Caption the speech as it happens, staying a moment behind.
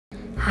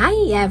Hi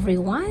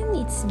everyone,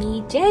 it's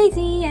me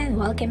Daisy and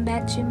welcome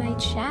back to my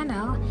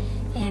channel.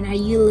 And are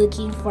you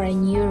looking for a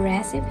new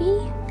recipe?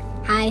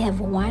 I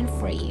have one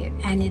for you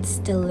and it's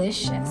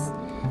delicious.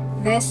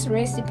 This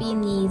recipe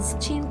needs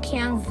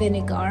Chinkiang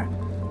Vinegar,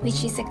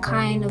 which is a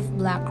kind of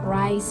black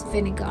rice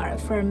vinegar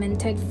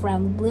fermented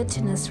from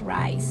glutinous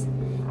rice.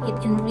 It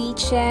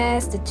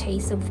enriches the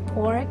taste of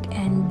pork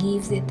and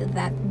gives it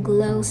that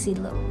glossy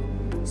look.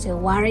 So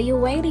what are you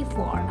waiting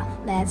for?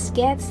 Let's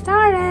get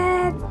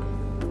started!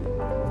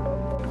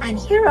 And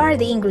here are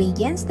the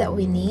ingredients that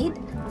we need: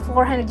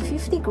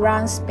 450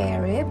 grams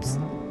spare ribs,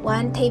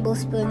 1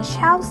 tablespoon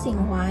Shaoxing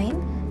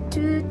wine,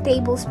 2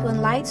 tablespoons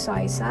light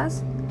soy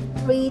sauce,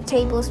 3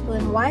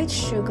 tablespoons white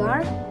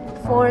sugar,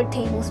 4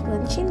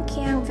 tablespoons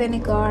Chinkiang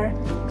vinegar,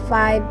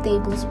 5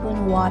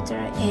 tablespoons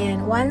water,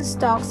 and 1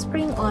 stalk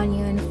spring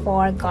onion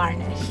for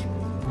garnish.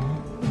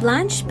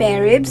 Blanch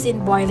spare ribs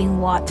in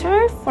boiling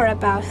water for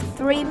about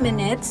 3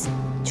 minutes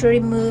to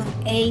remove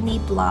any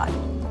blood.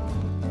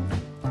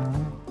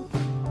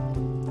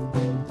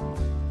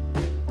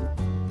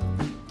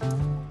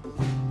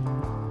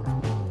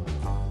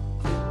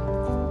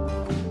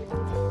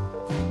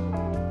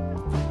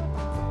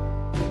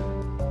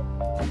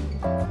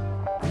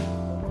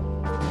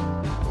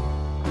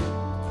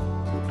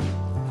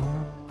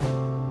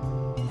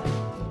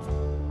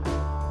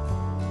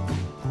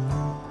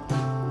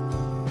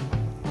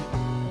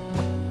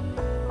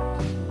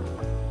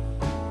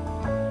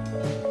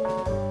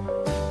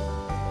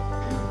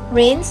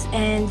 Rinse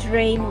and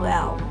drain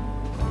well.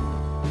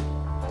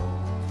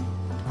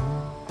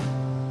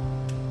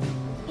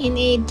 In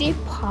a deep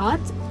pot,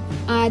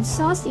 add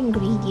sauce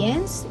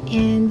ingredients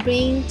and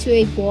bring to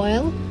a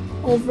boil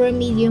over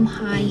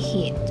medium-high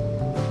heat.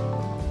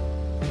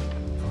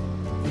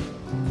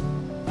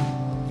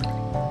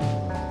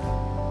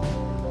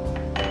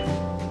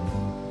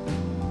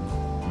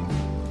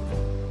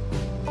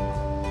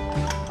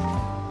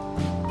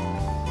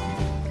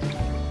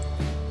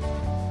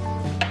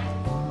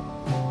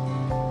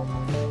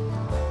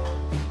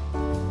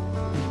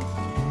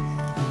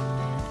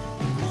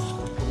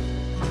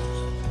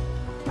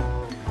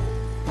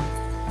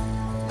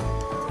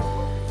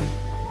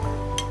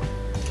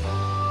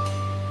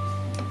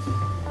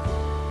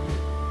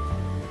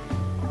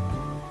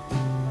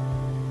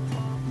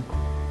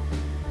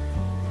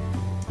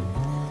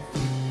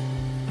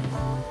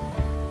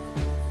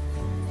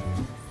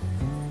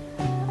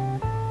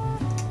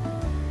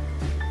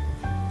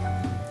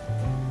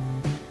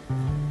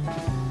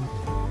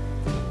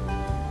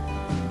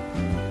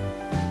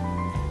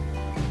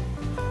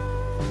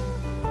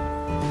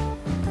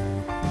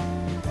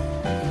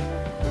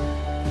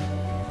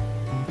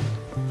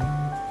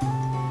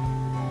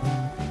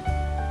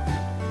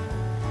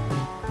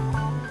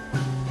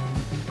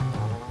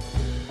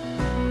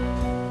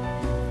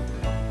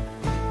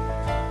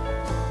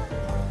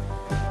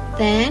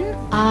 Then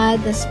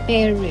add the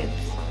spare ribs.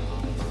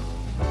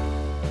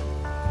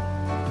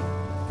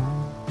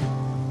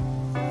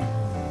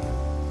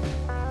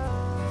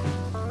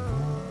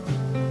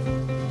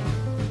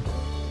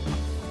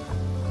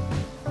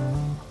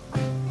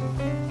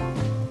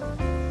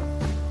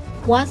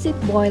 Once it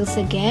boils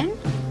again,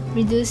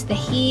 reduce the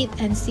heat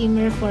and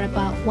simmer for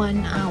about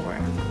 1 hour.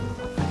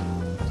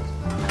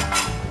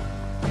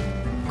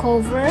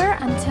 Cover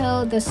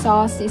until the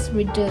sauce is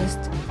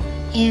reduced.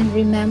 And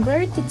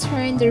remember to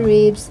turn the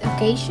ribs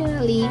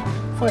occasionally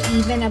for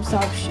even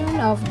absorption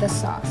of the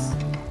sauce.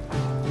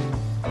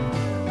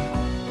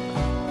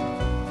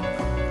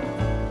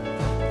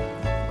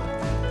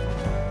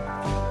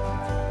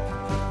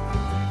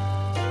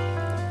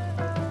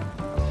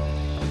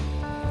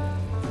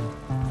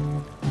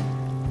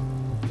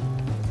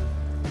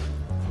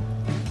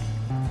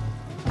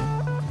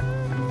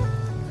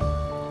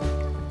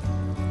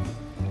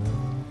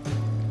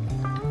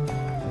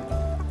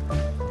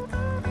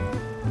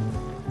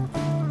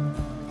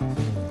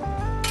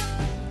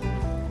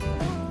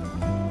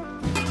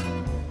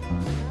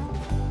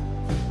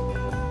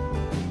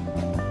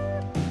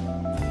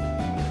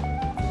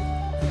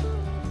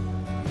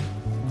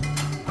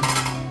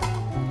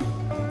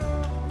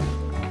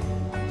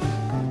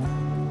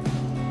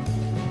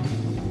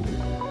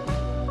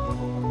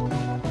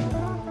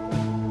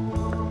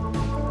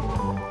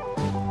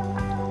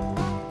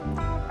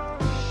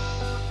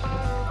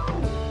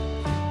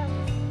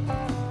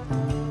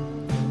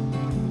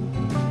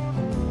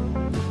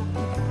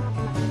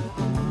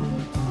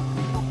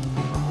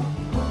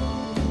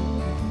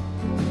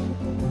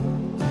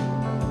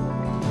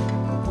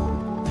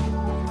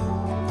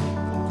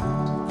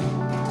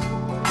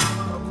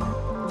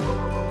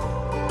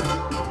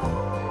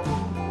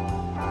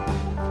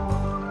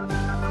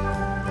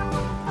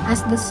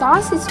 As the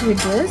sauce is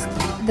reduced,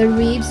 the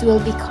ribs will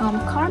become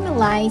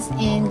caramelized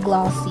and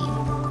glossy.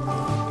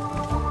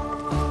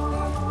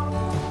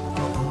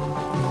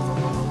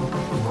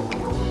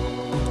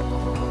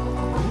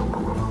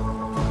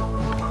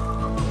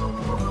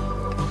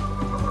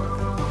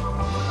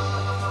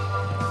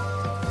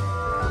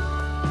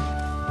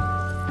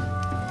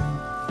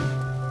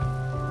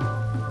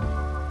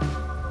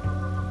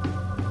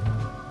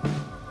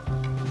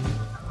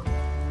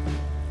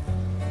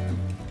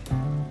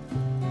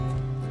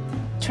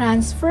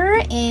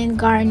 Transfer and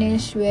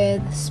garnish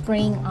with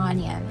spring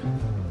onion.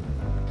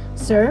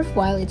 Serve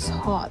while it's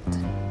hot.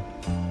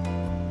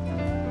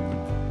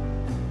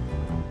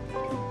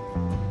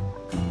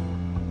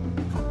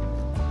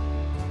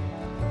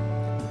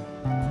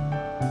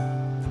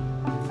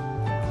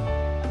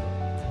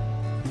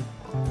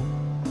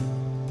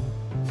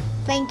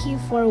 Thank you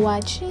for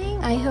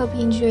watching. I hope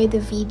you enjoyed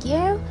the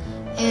video,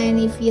 and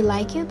if you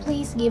like it,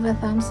 please give a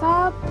thumbs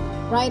up,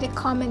 write a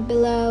comment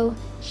below,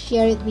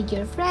 share it with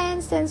your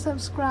friends, and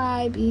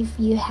subscribe if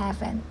you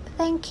haven't.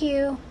 Thank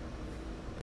you.